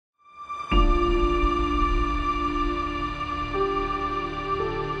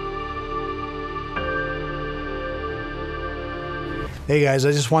Hey guys,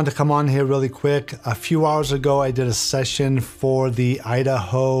 I just wanted to come on here really quick. A few hours ago, I did a session for the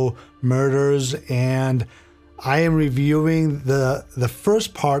Idaho murders, and I am reviewing the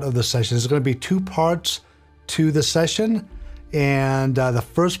first part of the session. There's going to be two parts to the session, and the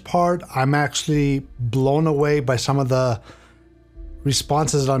first part, I'm actually blown away by some of the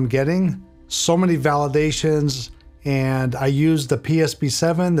responses that I'm getting. So many validations, and I used the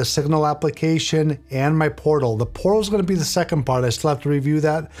PSP7, the signal application, and my portal. The portal is going to be the second part. I still have to review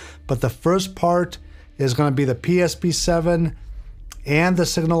that, but the first part is going to be the PSP7 and the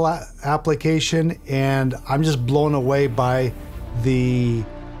signal application, and I'm just blown away by the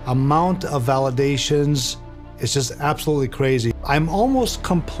amount of validations. It's just absolutely crazy. I'm almost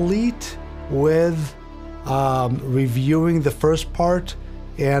complete with reviewing the first part,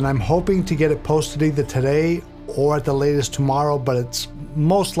 and I'm hoping to get it posted either today or at the latest tomorrow, but it's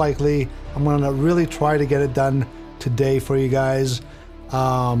most likely I'm gonna really try to get it done today for you guys,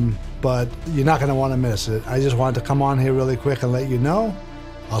 but you're not gonna want to miss it. I just wanted to come on here really quick and let you know.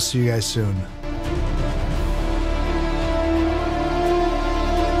 I'll see you guys soon.